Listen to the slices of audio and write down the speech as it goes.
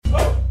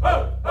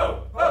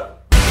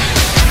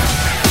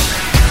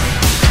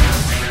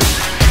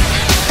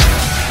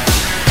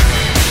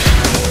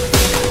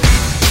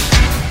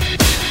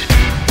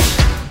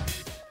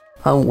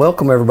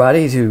Welcome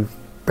everybody to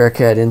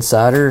Bearcat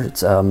Insider.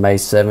 It's May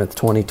 7th,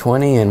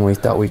 2020, and we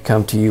thought we'd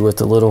come to you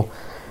with a little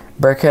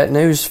Bearcat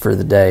news for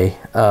the day.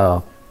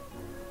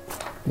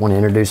 Want to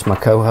introduce my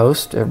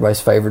co-host, everybody's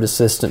favorite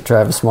assistant,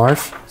 Travis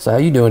Marsh. So how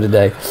you doing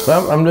today?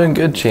 Well, I'm doing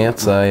good,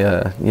 Chance.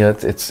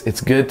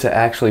 It's good to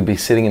actually be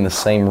sitting in the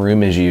same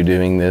room as you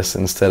doing this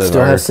instead of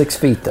Still have 6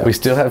 feet though. We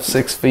still have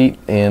 6 feet,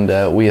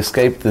 and we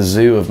escaped the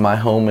zoo of my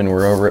home, and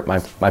we're over at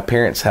my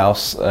parents'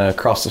 house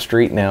across the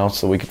street now,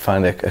 so we could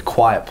find a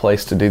quiet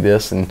place to do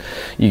this, and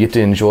you get to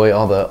enjoy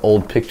all the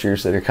old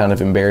pictures that are kind of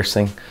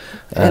embarrassing.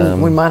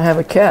 And we might have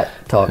a cat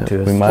talk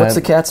to us. What's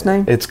the cat's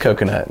name? It's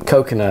Coconut.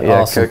 Coconut,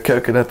 yeah, awesome.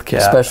 Coconut the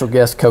cat. Special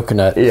guest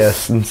Coconut.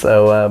 Yes, and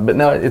so, but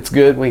no, it's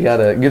good. We got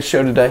a good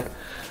show today,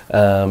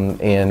 and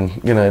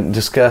going to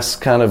discuss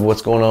kind of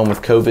what's going on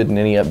with COVID and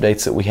any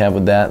updates that we have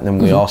with that. And then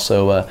we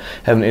also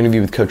have an interview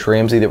with Coach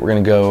Ramsey that we're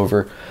going to go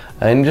over,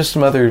 and just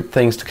some other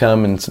things to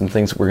come and some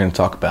things that we're going to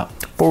talk about.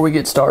 Before we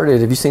get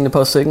started, have you seen the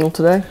Post Signal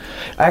today?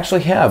 I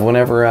actually have.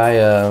 Whenever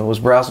I was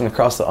browsing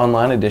across the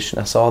online edition,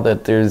 I saw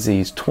that there's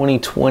these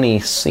 2020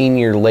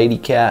 senior Lady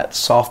Cat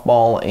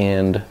softball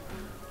and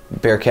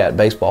Bearcat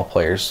baseball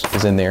players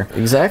is in there.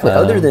 Exactly.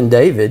 Other than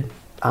David,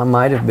 I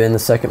might have been the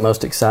second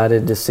most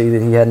excited to see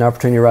that he had an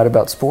opportunity to write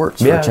about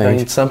sports for a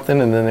change. It's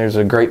something. And then there's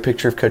a great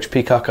picture of Coach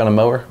Peacock on a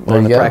mower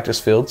on the practice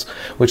fields,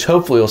 which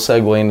hopefully will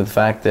segue into the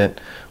fact that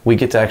we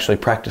get to actually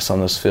practice on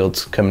those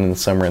fields coming in the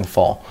summer and the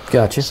fall.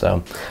 Gotcha.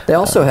 So they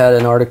also had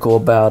an article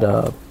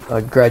about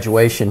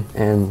graduation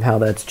and how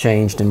that's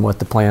changed and what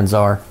the plans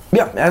are.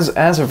 Yeah,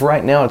 as of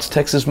right now, it's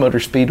Texas Motor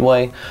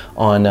Speedway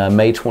on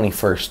May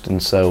 21st,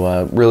 and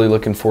so really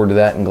looking forward to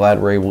that, and glad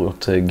we're able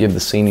to give the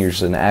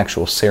seniors an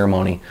actual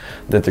ceremony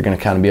that they're going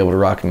to kind of be able to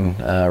rock and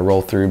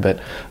roll through. But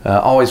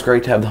always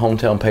great to have the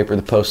hometown paper,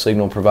 the Post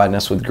Signal, providing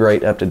us with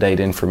great up-to-date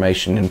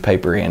information in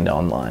paper and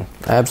online.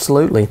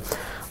 Absolutely.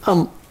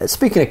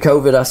 Speaking of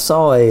COVID, I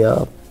saw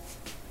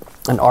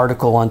an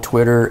article on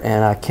Twitter,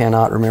 and I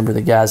cannot remember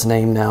the guy's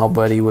name now,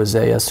 but he was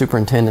a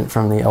superintendent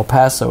from the El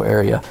Paso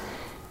area.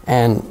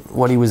 And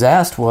what he was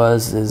asked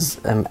is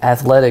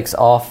athletics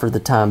off for the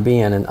time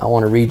being? And I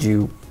want to read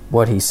you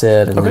what he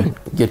said and then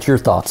get your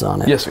thoughts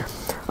on it. Yes,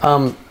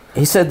 sir.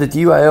 He said that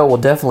the UIL will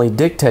definitely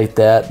dictate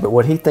that, but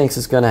what he thinks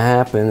is going to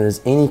happen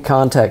is any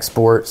contact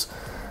sports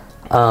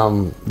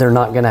they're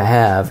not going to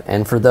have,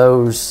 and for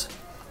those,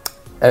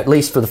 at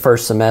least for the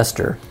first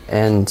semester.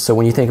 And so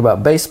when you think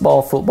about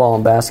baseball, football,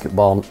 and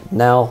basketball,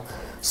 now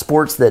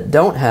sports that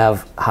don't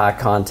have high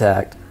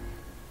contact,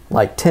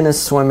 like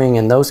tennis, swimming,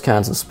 and those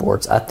kinds of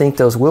sports, I think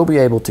those will be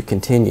able to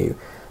continue.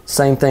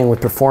 Same thing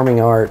with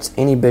performing arts,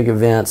 any big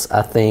events,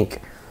 I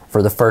think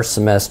for the first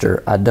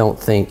semester, I don't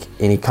think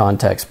any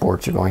contact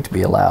sports are going to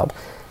be allowed.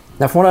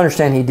 Now, from what I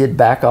understand, he did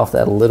back off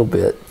that a little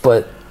bit,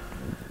 but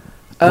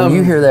when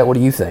you hear that, what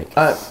do you think?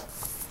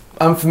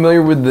 I'm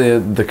familiar with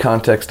the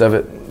context of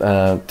it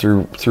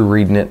through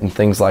reading it and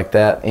things like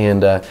that,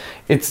 and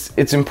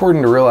it's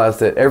important to realize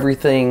that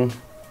everything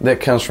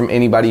that comes from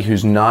anybody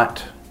who's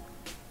not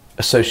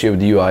associated with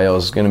the UIL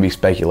is going to be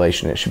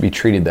speculation. It should be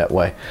treated that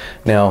way.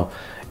 Now,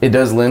 it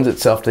does lend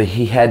itself to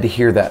he had to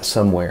hear that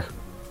somewhere.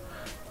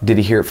 Did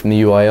he hear it from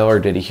the UIL, or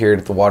did he hear it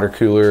at the water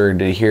cooler, or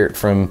did he hear it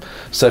from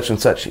such and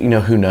such?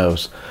 Who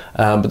knows?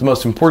 But the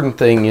most important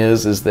thing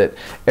is that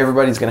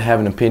everybody's going to have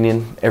an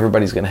opinion.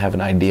 Everybody's going to have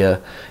an idea.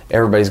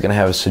 Everybody's going to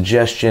have a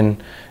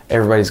suggestion.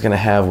 Everybody's going to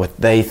have what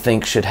they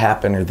think should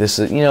happen, or this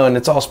is, and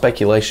it's all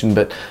speculation.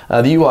 But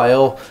the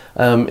UIL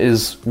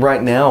is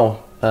right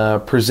now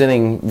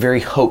presenting very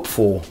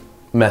hopeful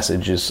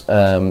messages.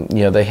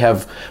 They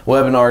have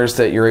webinars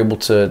that you're able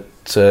to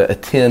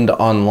attend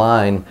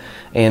online,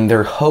 and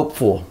they're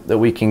hopeful that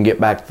we can get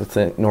back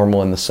to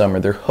normal in the summer.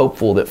 They're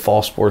hopeful that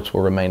fall sports will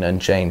remain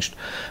unchanged.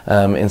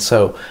 And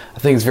so I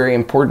think it's very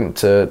important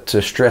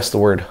to stress the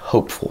word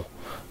hopeful,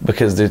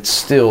 because it's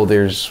still,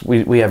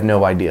 we have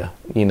no idea.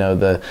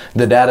 The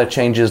data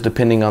changes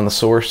depending on the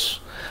source.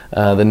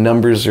 The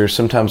numbers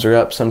sometimes are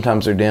up,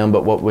 sometimes they're down,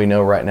 but what we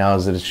know right now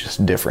is that it's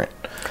just different.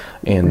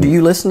 And do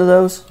you listen to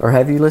those, or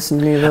have you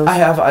listened to any of those? I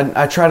have.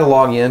 I try to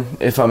log in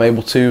if I'm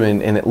able to,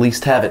 and at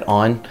least have it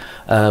on.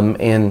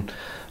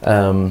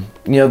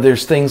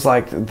 There's things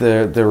like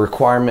the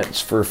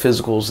requirements for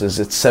physicals is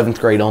it's 7th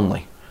grade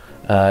only.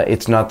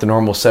 It's not the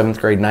normal 7th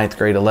grade, 9th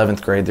grade,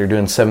 11th grade. They're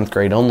doing 7th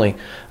grade only,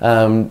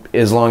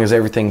 as long as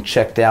everything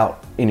checked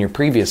out in your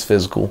previous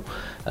physical.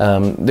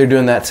 They're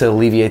doing that to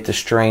alleviate the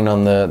strain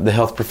on the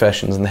health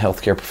professions and the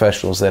healthcare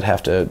professionals that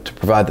have to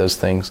provide those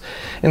things.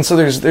 And so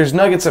there's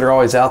nuggets that are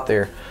always out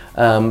there.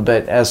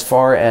 But as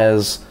far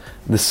as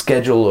the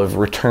schedule of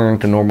return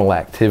to normal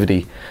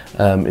activity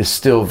is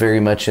still very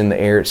much in the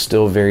air. It's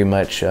still very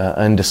much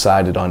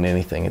undecided on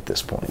anything at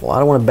this point. Well, I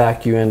don't want to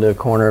back you into a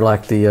corner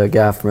like the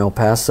guy from El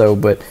Paso,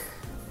 but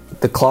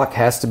the clock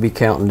has to be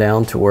counting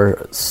down to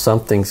where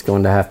something's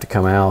going to have to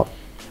come out.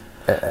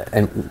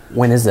 And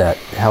when is that?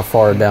 How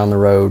far down the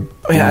road?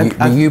 I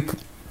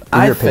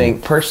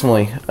think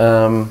personally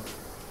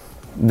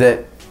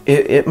that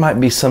it might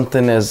be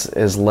something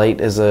as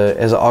late as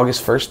an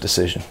August 1st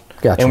decision.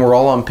 Gotcha. And we're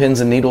all on pins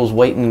and needles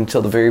waiting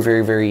until the very,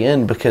 very, very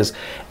end, because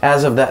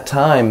as of that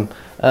time,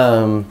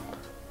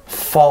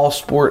 fall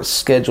sports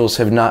schedules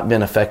have not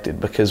been affected,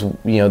 because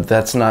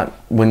that's not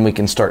when we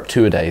can start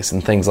two-a-days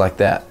and things like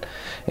that.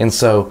 And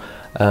so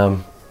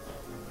one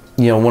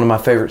of my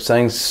favorite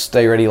sayings,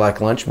 stay ready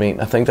like lunch meat.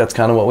 I think that's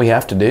kind of what we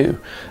have to do.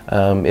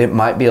 It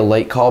might be a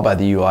late call by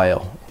the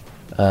UIL.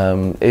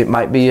 It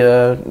might be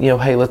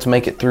hey, let's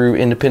make it through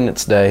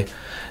Independence Day,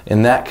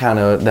 and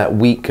that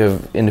week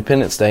of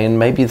Independence Day, and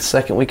maybe the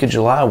second week of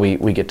July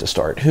we get to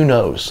start. Who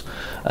knows?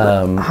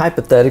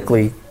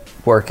 Hypothetically,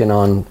 working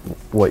on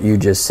what you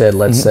just said,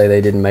 let's say they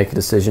didn't make a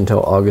decision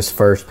until August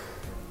 1st.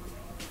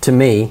 To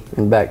me,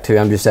 and back to,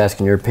 I'm just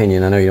asking your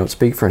opinion, I know you don't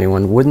speak for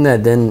anyone, wouldn't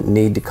that then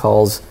need to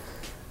cause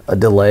a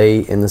delay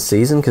in the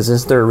season? Because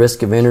isn't there a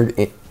risk of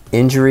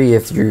injury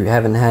if you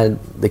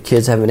the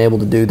kids haven't been able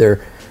to do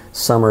their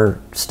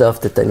summer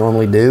stuff that they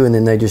normally do, and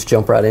then they just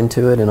jump right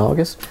into it in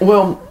August?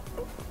 Well,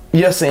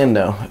 yes and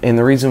no. And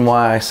the reason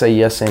why I say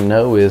yes and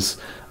no is,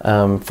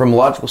 from a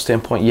logical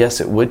standpoint,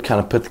 yes, it would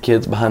kind of put the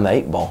kids behind the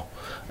 8 ball.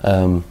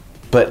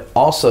 But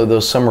also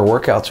those summer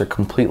workouts are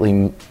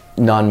completely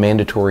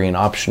non-mandatory and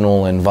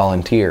optional and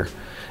volunteer.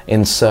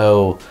 And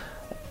so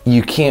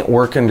you can't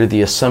work under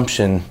the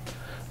assumption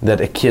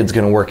that a kid's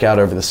going to work out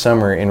over the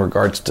summer in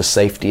regards to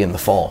safety in the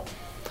fall.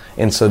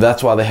 And so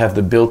that's why they have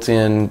the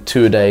built-in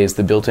two-a-days,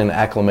 the built-in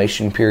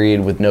acclimation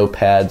period with no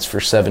pads for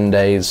 7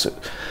 days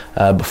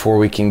before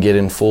we can get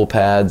in full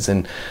pads.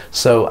 And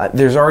so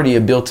there's already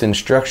a built-in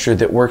structure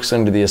that works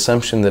under the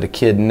assumption that a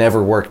kid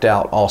never worked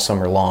out all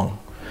summer long.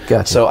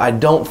 Gotcha. So I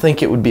don't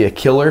think it would be a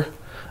killer,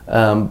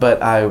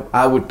 but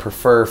I would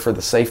prefer, for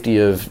the safety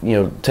of,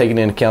 taking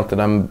into account that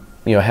I'm,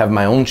 have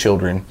my own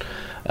children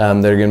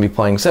that are going to be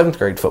playing 7th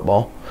grade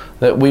football,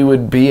 that we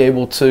would be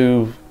able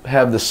to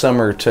have the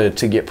summer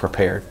to get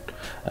prepared.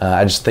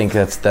 I just think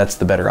that's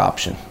the better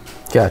option.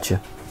 Gotcha.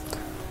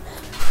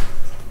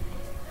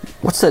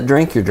 What's that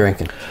drink you're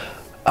drinking?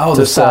 Oh,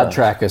 to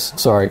sidetrack us.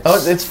 Sorry.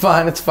 Oh, it's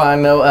fine. It's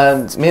fine. No,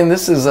 man,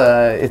 this is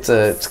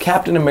it's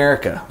Captain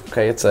America.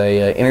 Okay, it's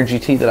a energy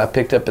tea that I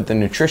picked up at the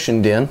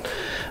Nutrition Den,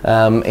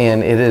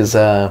 and it is,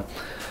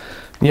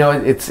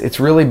 it's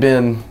really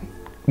been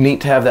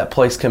neat to have that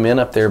place come in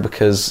up there,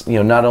 because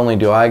not only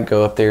do I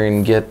go up there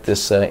and get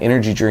this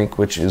energy drink,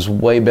 which is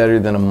way better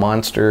than a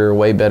Monster,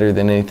 way better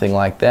than anything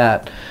like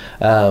that,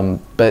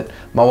 but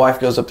my wife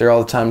goes up there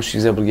all the time.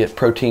 She's able to get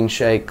protein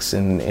shakes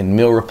and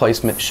meal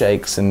replacement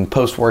shakes and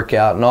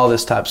post-workout and all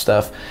this type of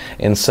stuff.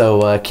 And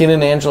so Ken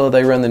and Angela,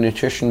 they run the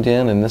Nutrition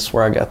Den, and this is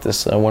where I got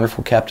this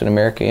wonderful Captain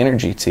America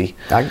energy tea.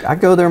 I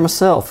go there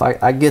myself.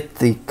 I get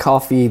the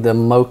coffee, the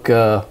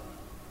mocha.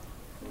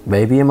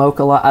 Maybe a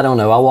mocha latte. I don't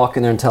know. I'll walk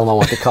in there and tell them I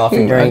want the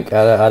coffee drink.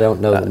 I don't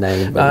know the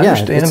name, but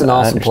it's an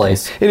awesome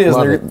place. It is.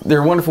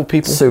 They're wonderful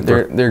people.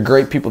 Super. They're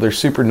great people. They're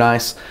super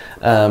nice,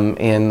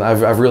 and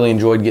I've really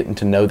enjoyed getting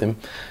to know them.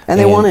 And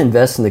they want to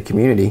invest in the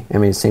community. I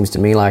mean, it seems to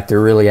me like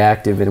they're really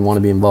active and want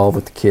to be involved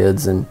with the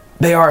kids, and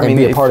they are.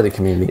 be a part of the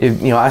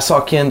community. I saw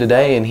Ken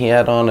today, and he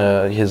had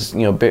on his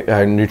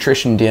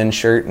Nutrition Den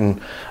shirt, and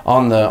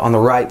on the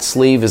right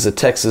sleeve is a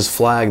Texas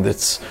flag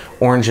that's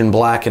orange and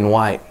black and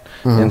white.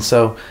 Mm-hmm. And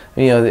so,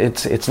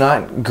 it's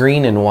not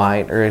green and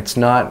white, or it's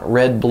not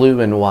red, blue,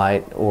 and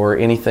white, or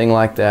anything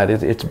like that.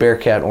 It's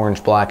Bearcat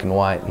orange, black, and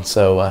white. And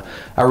so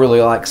I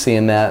really like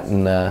seeing that.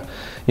 And,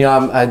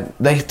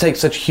 they take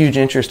such huge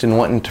interest in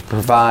wanting to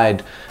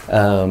provide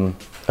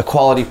a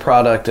quality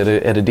product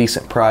at a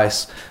decent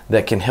price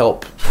that can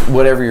help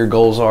whatever your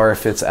goals are.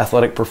 If it's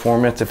athletic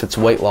performance, if it's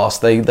weight loss,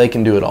 they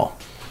can do it all.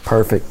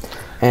 Perfect.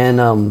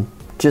 And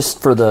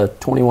just for the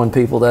 21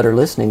 people that are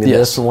listening to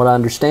this, from what I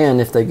understand,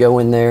 if they go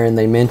in there and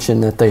they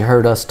mention that they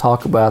heard us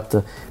talk about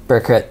the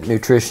Bearcat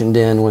Nutrition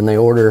Den when they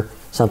order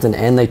something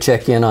and they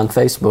check in on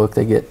Facebook,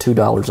 they get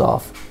 $2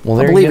 off. Well,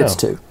 there I believe you go. It's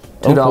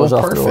 $2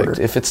 off the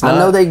order. If it's not, I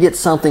know they get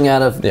something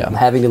out of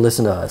having to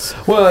listen to us.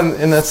 Well,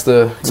 and that's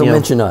the... So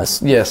mention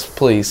us. Yes,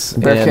 please.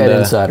 Bearcat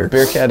Insider.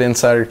 Bearcat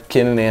Insider,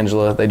 Ken and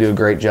Angela, they do a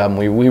great job, and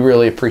we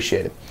really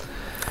appreciate it.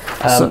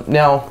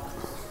 Now,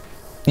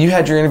 you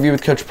had your interview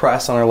with Coach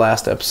Price on our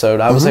last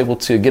episode. I was able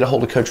to get a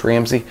hold of Coach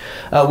Ramsey.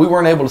 We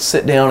weren't able to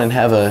sit down and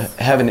have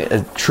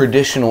a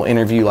traditional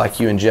interview like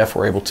you and Jeff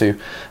were able to,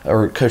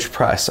 or Coach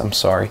Price, I'm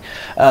sorry.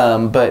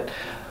 But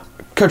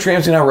Coach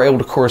Ramsey and I were able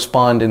to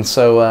correspond, and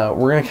so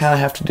we're going to kind of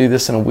have to do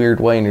this in a weird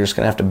way, and you're just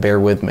going to have to bear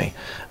with me.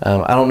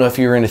 I don't know if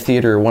you were into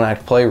theater or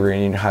one-act play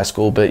in your high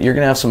school, but you're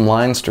going to have some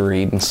lines to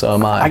read, and so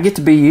am I. I get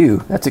to be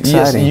you. That's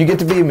exciting. Yes, you get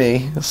to be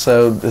me.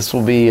 So this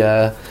will be...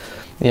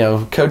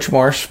 Coach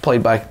Marsh,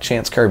 played by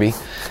Chance Kirby,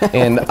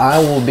 and I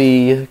will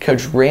be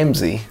Coach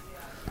Ramsey.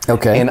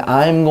 Okay. And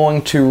I'm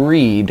going to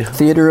read...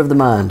 Theater of the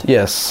Mind.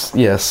 Yes.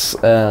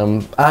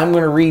 I'm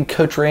going to read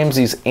Coach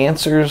Ramsey's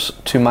answers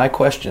to my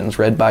questions,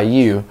 read by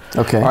you.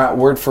 Okay. All right,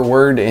 word for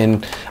word,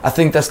 and I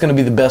think that's going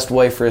to be the best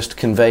way for us to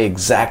convey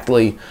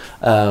exactly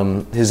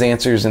his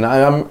answers. And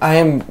I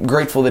am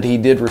grateful that he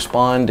did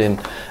respond, and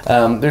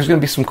there's going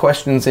to be some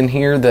questions in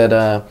here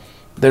that...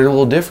 they're a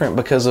little different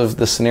because of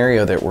the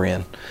scenario that we're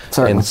in.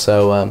 Certainly. And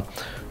so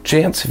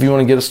Chance, if you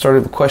want to get us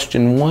started with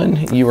question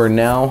 1, you are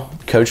now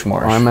Coach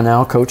Marsh. I'm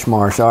now Coach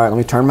Marsh. All right, let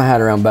me turn my hat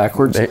around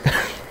backwards.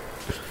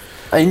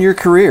 In your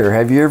career,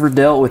 have you ever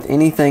dealt with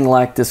anything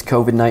like this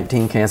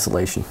COVID-19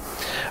 cancellation?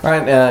 All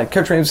right,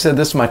 Coach Ramsey said,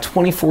 this is my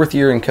 24th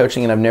year in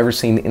coaching, and I've never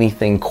seen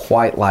anything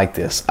quite like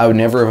this. I would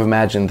never have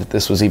imagined that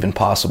this was even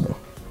possible.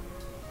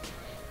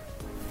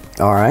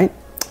 All right.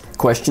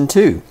 Question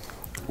 2.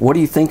 What do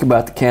you think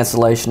about the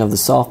cancellation of the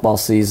softball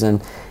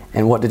season,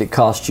 and what did it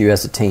cost you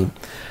as a team?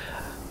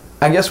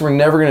 I guess we're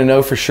never going to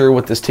know for sure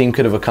what this team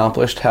could have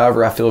accomplished.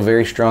 However, I feel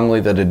very strongly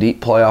that a deep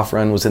playoff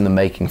run was in the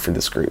making for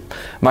this group.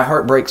 My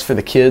heart breaks for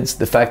the kids.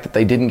 The fact that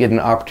they didn't get an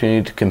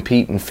opportunity to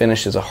compete and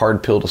finish is a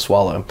hard pill to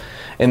swallow.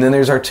 And then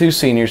there's our 2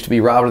 seniors to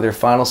be robbed of their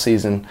final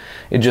season.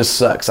 It just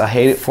sucks. I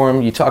hate it for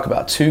them. You talk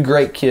about 2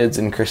 great kids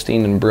in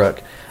Christine and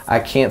Brooke. I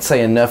can't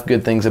say enough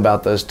good things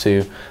about those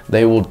 2.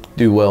 They will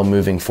do well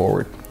moving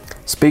forward.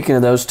 Speaking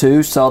of those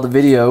 2, saw the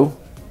video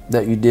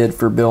that you did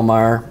for Bill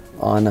Meyer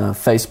on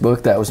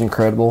Facebook. That was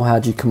incredible.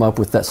 How'd you come up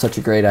with that? Such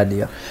a great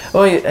idea.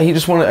 Well, I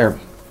just wanted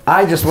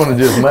to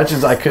do as much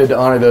as I could to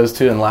honor those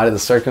 2 in light of the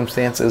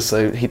circumstances.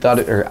 So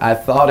I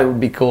thought it would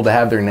be cool to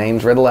have their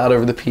names read aloud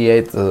over the PA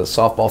at the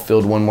softball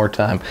field one more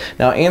time.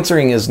 Now,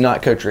 answering is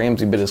not Coach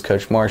Ramsey, but is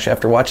Coach Marsh.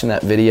 After watching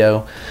that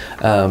video,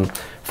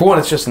 for one,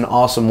 it's just an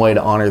awesome way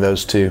to honor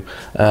those 2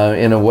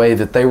 in a way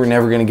that they were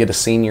never going to get a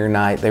senior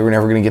night. They were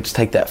never going to get to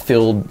take that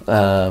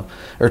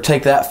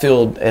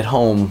field at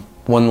home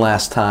one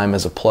last time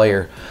as a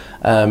player.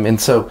 And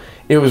so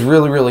it was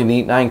really, really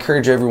neat. And I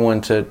encourage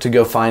everyone to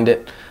go find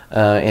it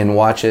and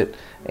watch it.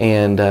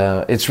 And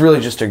it's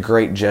really just a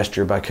great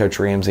gesture by Coach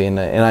Ramsey. And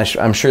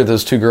I'm sure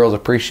those 2 girls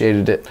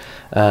appreciated it.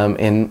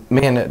 And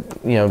man,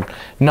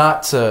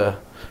 not to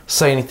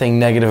say anything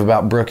negative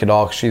about Brooke at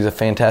all, because she's a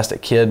fantastic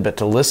kid, but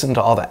to listen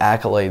to all the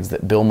accolades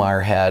that Bill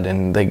Meyer had,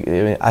 and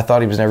I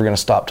thought he was never going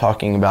to stop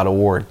talking about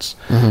awards.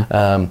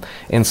 Mm-hmm.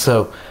 And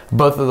so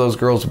both of those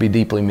girls will be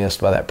deeply missed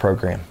by that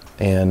program.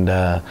 And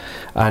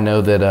I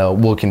know that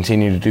we'll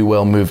continue to do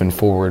well moving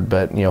forward,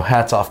 but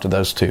hats off to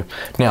those 2.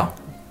 Now,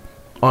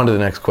 on to the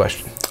next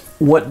question.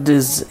 What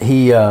does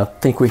he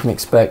think we can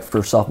expect for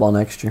softball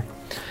next year?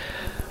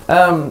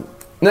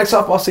 Next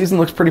softball season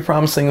looks pretty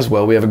promising as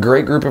well. We have a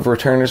great group of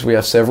returners. We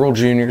have several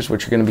juniors,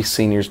 which are going to be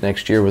seniors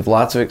next year with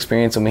lots of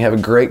experience, and we have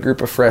a great group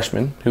of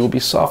freshmen who will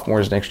be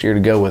sophomores next year to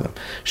go with them.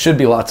 Should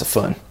be lots of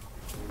fun.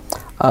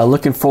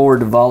 Looking forward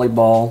to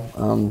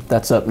volleyball.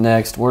 That's up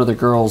next. What are the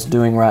girls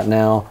doing right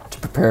now to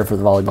prepare for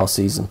the volleyball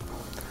season?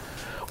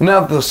 Well,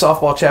 now that the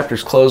softball chapter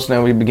is closed,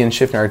 now we begin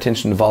shifting our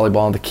attention to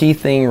volleyball. And the key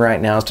thing right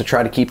now is to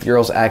try to keep the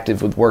girls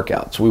active with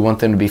workouts. We want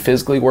them to be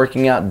physically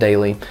working out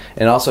daily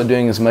and also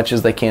doing as much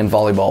as they can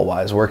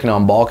volleyball-wise, working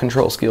on ball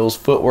control skills,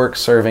 footwork,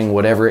 serving,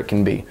 whatever it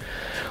can be.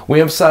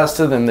 We emphasize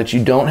to them that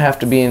you don't have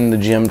to be in the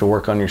gym to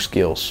work on your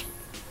skills.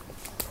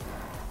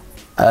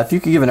 If you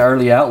could give an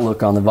early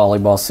outlook on the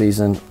volleyball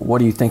season, what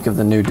do you think of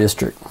the new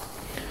district?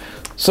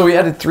 So we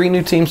added 3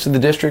 new teams to the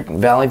district,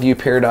 Valley View,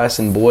 Paradise,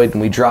 and Boyd, and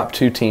we dropped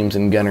 2 teams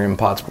in Gunner and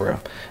Pottsboro.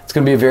 It's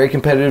going to be a very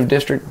competitive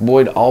district.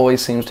 Boyd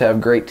always seems to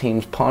have great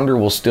teams. Ponder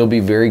will still be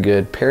very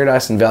good.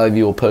 Paradise and Valley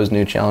View will pose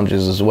new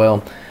challenges as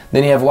well.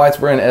 Then you have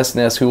Whitesboro and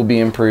S&S who will be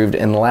improved.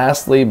 And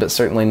lastly, but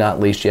certainly not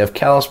least, you have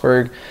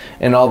Callisburg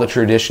and all the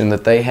tradition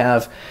that they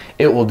have.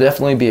 It will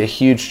definitely be a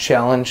huge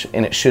challenge,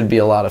 and it should be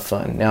a lot of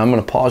fun. Now I'm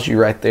going to pause you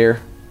right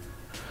there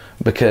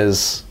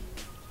because,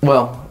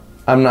 well,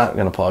 I'm not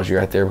going to pause you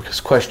right there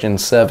because question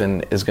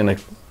 7 is going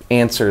to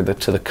answer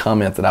to the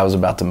comment that I was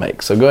about to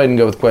make. So go ahead and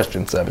go with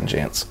question 7,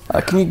 Chance.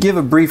 Can you give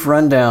a brief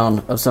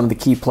rundown of some of the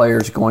key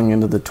players going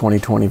into the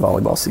 2020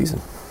 volleyball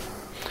season?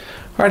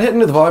 All right,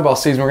 heading to the volleyball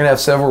season, we're going to have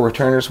several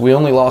returners. We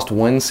only lost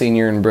 1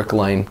 senior in Brooke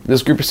Lane.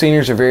 This group of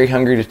seniors are very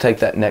hungry to take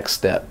that next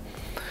step.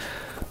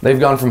 They've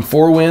gone from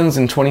 4 wins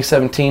in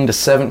 2017 to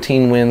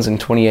 17 wins in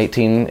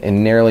 2018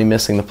 and narrowly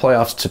missing the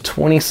playoffs to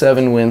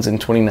 27 wins in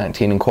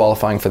 2019 and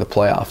qualifying for the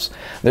playoffs.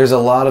 There's a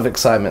lot of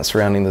excitement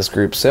surrounding this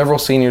group. Several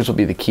seniors will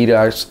be the key to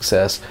our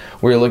success.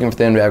 We're looking for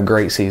them to have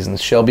great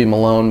seasons. Shelby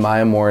Malone,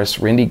 Maya Morris,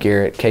 Rindy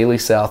Garrett,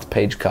 Kaylee South,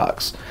 Paige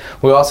Cox.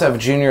 We also have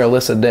junior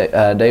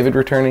Alyssa David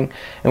returning,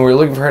 and we're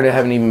looking for her to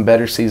have an even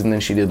better season than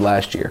she did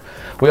last year.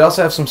 We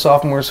also have some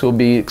sophomores who will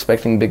be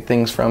expecting big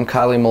things from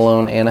Kylie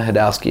Malone, Anna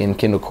Hadowski, and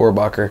Kendall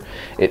Korbacher.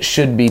 It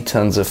should be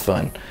tons of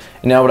fun.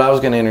 Now, what I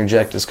was going to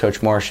interject as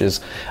Coach Marsh is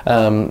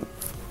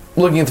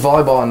looking at the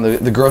volleyball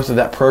and the growth of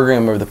that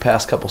program over the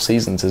past couple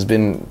seasons has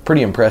been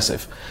pretty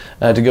impressive.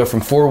 To go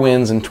from 4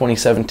 wins in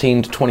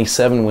 2017 to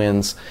 27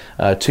 wins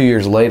 2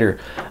 years later,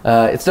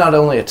 it's not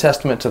only a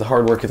testament to the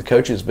hard work of the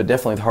coaches, but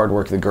definitely the hard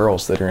work of the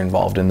girls that are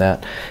involved in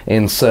that.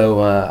 And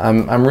so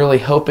I'm really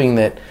hoping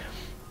that,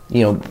 we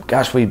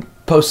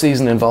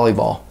postseason in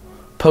volleyball,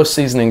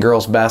 postseason in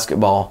girls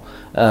basketball,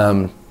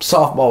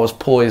 softball was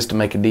poised to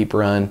make a deep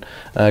run.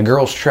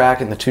 Girls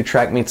track and the 2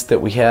 track meets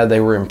that we had, they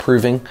were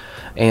improving.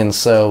 And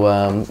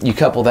so you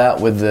couple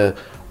that with the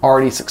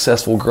already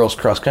successful girls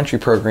cross country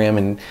program,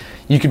 and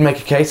you could make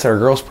a case that our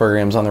girls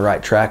program is on the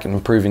right track and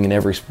improving in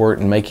every sport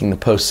and making the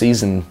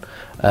postseason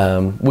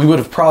we would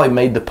have probably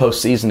made the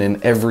postseason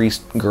in every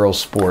girls'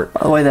 sport.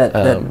 By the way,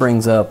 that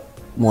brings up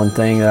one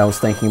thing that I was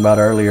thinking about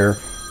earlier.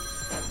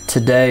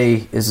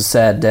 Today is a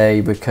sad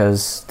day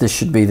because this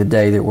should be the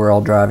day that we're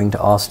all driving to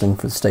Austin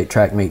for the state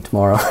track meet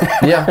tomorrow.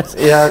 yeah,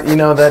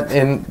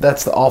 and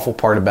that's the awful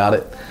part about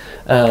it.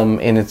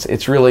 And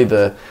it's really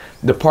the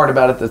part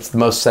about it that's the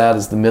most sad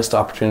is the missed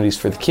opportunities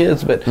for the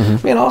kids, but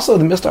man, also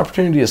the missed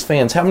opportunity as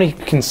fans. How many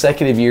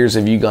consecutive years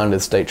have you gone to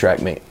the state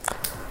track meet?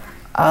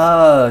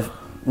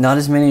 Not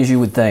as many as you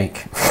would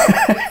think.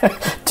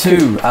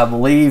 2, I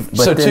believe.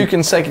 But so 2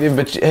 consecutive,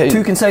 but hey,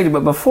 2 consecutive.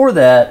 But before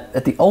that,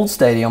 at the old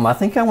stadium, I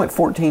think I went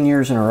 14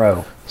 years in a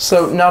row.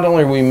 So not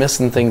only are we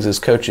missing things as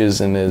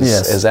coaches and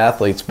as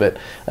athletes, but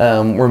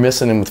we're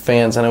missing them with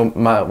fans. I know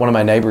one of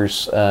my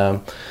neighbors,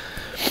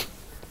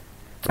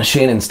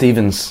 Shannon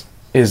Stevens,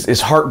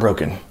 is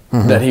heartbroken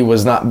that he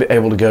was not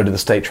able to go to the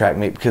state track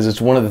meet because it's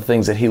one of the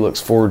things that he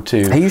looks forward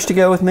to. He used to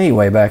go with me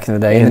way back in the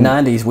day. In the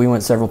 90s, we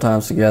went several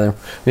times together.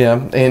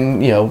 Yeah,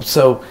 and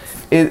so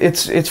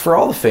it's for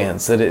all the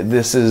fans that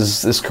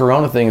this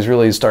Corona thing is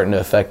really starting to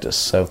affect us.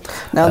 So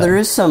now there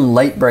is some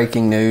late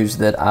breaking news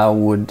that I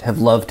would have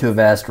loved to have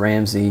asked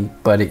Ramsey,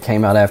 but it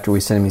came out after we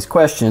sent him these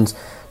questions.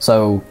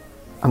 So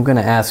I'm going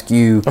to ask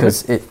you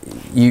because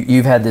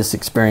you've had this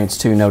experience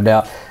too, no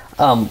doubt.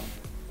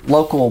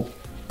 Local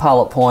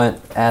Pilot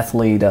Point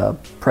athlete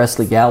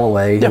Presley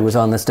Galloway, who was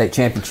on the state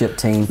championship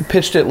team.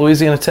 Pitched at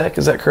Louisiana Tech,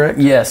 is that correct?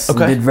 Yes,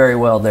 did very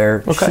well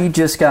there. Okay. She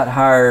just got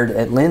hired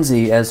at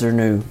Lindsay as their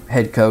new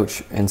head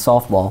coach in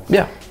softball.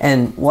 Yeah.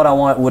 And what I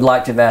would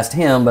like to have asked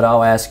him, but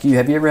I'll ask you,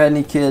 have you ever had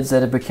any kids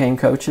that have became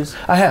coaches?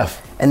 I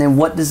have. And then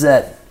what does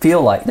that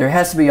feel like? There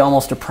has to be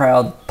almost a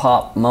proud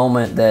pop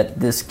moment that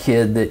this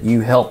kid that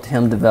you helped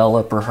him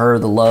develop or her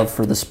the love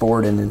for the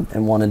sport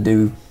and want to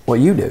do what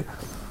you do.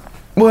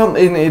 Well,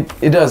 and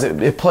it does.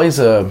 It plays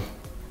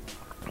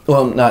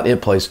not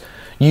it plays.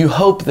 You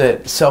hope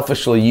that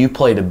selfishly you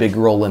played a big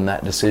role in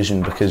that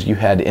decision because you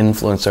had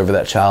influence over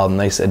that child and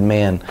they said,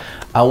 man,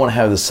 I want to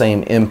have the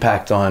same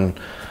impact on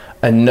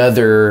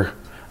another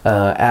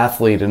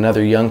athlete,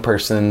 another young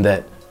person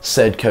that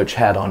said coach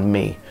had on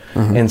me.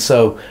 And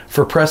so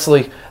for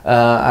Presley,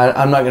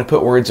 I'm not going to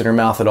put words in her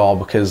mouth at all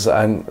because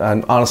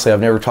honestly,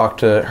 I've never talked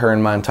to her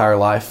in my entire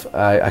life.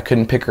 I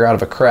couldn't pick her out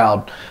of a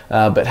crowd,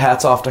 but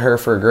hats off to her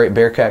for a great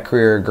Bearcat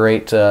career, a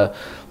great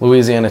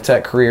Louisiana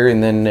Tech career,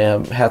 and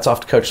then hats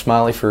off to Coach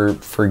Smiley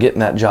for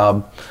getting that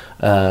job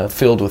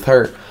filled with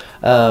her.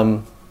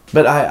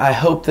 But I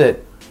hope that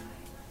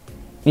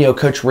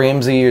Coach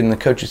Ramsey and the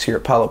coaches here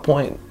at Pilot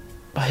Point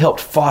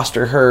helped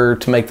foster her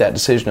to make that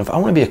decision of I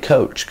want to be a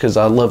coach because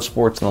I love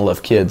sports and I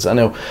love kids. I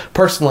know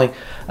personally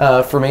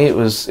for me it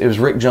was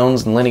Rick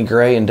Jones and Lenny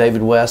Gray and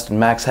David West and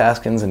Max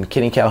Haskins and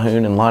Kenny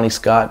Calhoun and Lonnie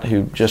Scott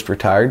who just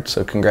retired,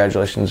 so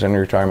congratulations on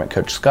your retirement,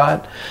 Coach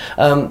Scott.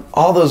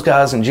 All those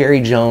guys and Jerry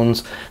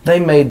Jones,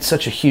 they made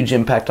such a huge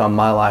impact on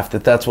my life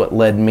that's what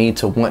led me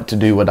to want to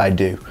do what I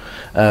do,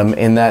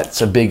 and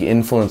that's a big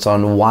influence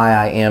on why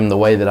I am the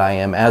way that I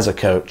am as a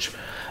coach.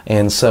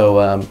 And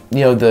so,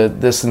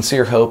 the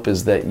sincere hope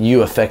is that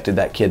you affected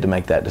that kid to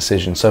make that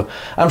decision. So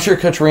I'm sure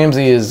Coach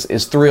Ramsey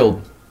is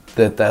thrilled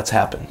that that's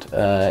happened.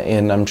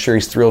 And I'm sure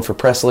he's thrilled for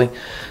Presley.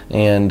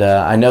 And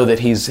I know that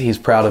he's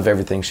proud of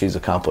everything she's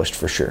accomplished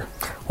for sure.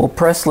 Well,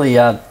 Presley,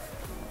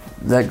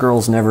 that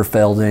girl's never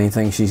failed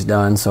anything she's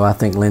done. So I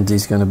think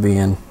Lindsay's going to be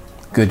in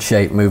good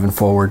shape moving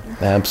forward.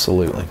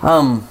 Absolutely.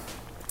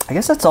 I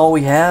guess that's all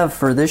we have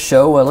for this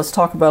show. Let's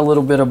talk about a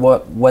little bit of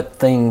what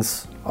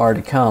things are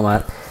to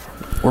come.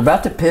 We're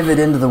about to pivot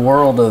into the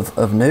world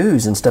of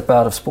news and step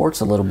out of sports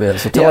a little bit.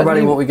 So tell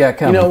everybody what we got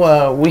coming.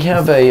 We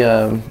have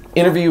a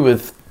interview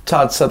with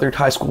Todd Southard,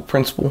 high school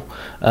principal,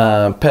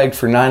 pegged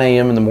for 9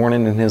 a.m. in the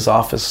morning in his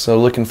office. So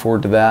looking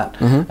forward to that.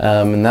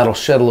 And that'll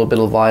shed a little bit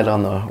of light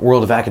on the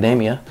world of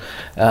academia.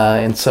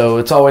 And so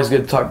it's always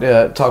good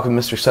to talk with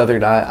Mr.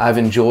 Southard. I've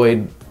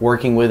enjoyed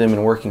working with him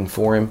and working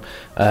for him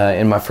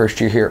in my first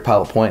year here at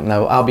Pilot Point, and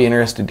I'll be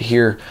interested to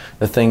hear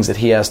the things that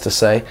he has to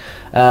say.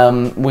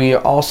 We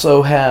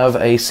also have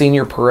a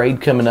senior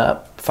parade coming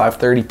up,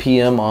 5:30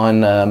 p.m.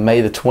 on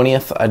May the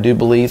 20th, I do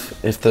believe.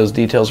 If those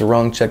details are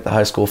wrong, check the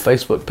high school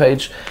Facebook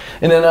page.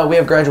 And then we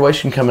have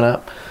graduation coming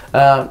up.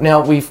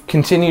 Now, we've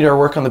continued our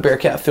work on the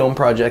Bearcat film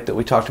project that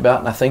we talked about,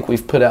 and I think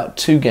we've put out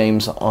 2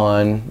 games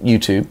on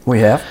YouTube. We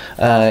have.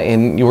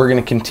 And we're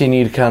going to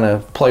continue to kind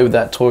of play with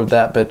that, toy with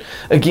that. But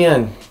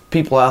again,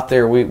 people out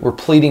there, we're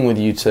pleading with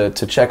you to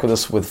check with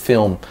us with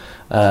film.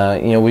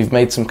 We've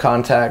made some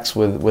contacts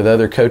with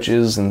other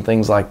coaches and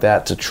things like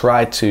that to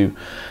try to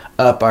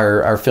up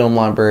our film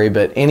library,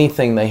 but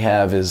anything they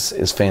have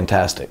is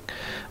fantastic.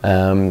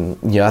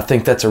 I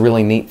think that's a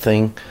really neat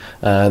thing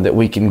that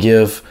we can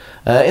give.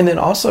 And then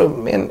also,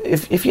 man,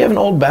 if you have an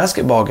old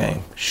basketball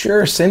game,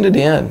 sure, send it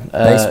in.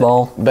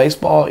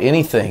 Baseball,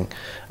 anything,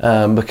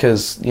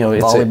 because it's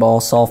volleyball,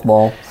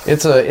 softball.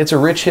 It's a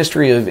rich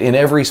history in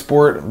every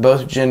sport,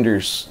 both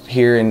genders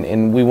here,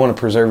 and we want to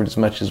preserve it as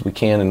much as we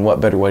can. And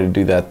what better way to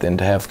do that than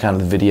to have kind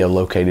of the video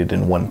located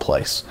in one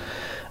place?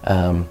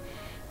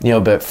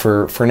 But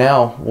for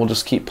now, we'll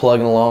just keep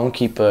plugging along,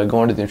 keep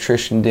going to the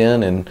Nutrition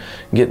Den and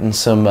getting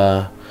some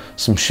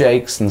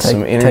shakes and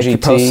some energy take your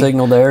tea. Post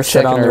Signal there,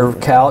 sit on your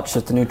couch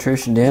at the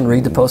Nutrition Den,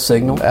 read the Post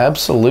Signal.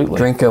 Absolutely.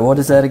 Drink what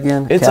is that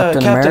again? It's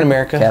Captain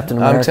America. Captain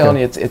America. I'm telling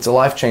you, it's a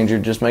life changer.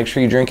 Just make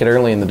sure you drink it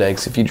early in the day,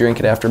 because if you drink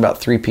it after about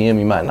 3 p.m.,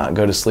 you might not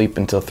go to sleep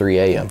until 3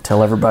 a.m.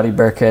 Tell everybody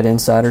Bearcat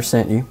Insider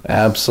sent you.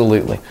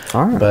 Absolutely.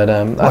 All right. But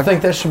I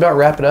think that should about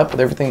wrap it up with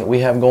everything that we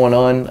have going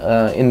on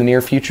in the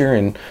near future,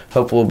 and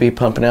hope we'll be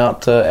pumping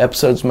out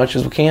episodes as much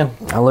as we can.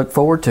 I look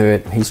forward to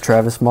it. He's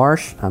Travis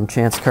Marsh. I'm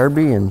Chance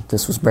Kirby, and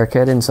this was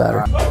Bearcat Insider.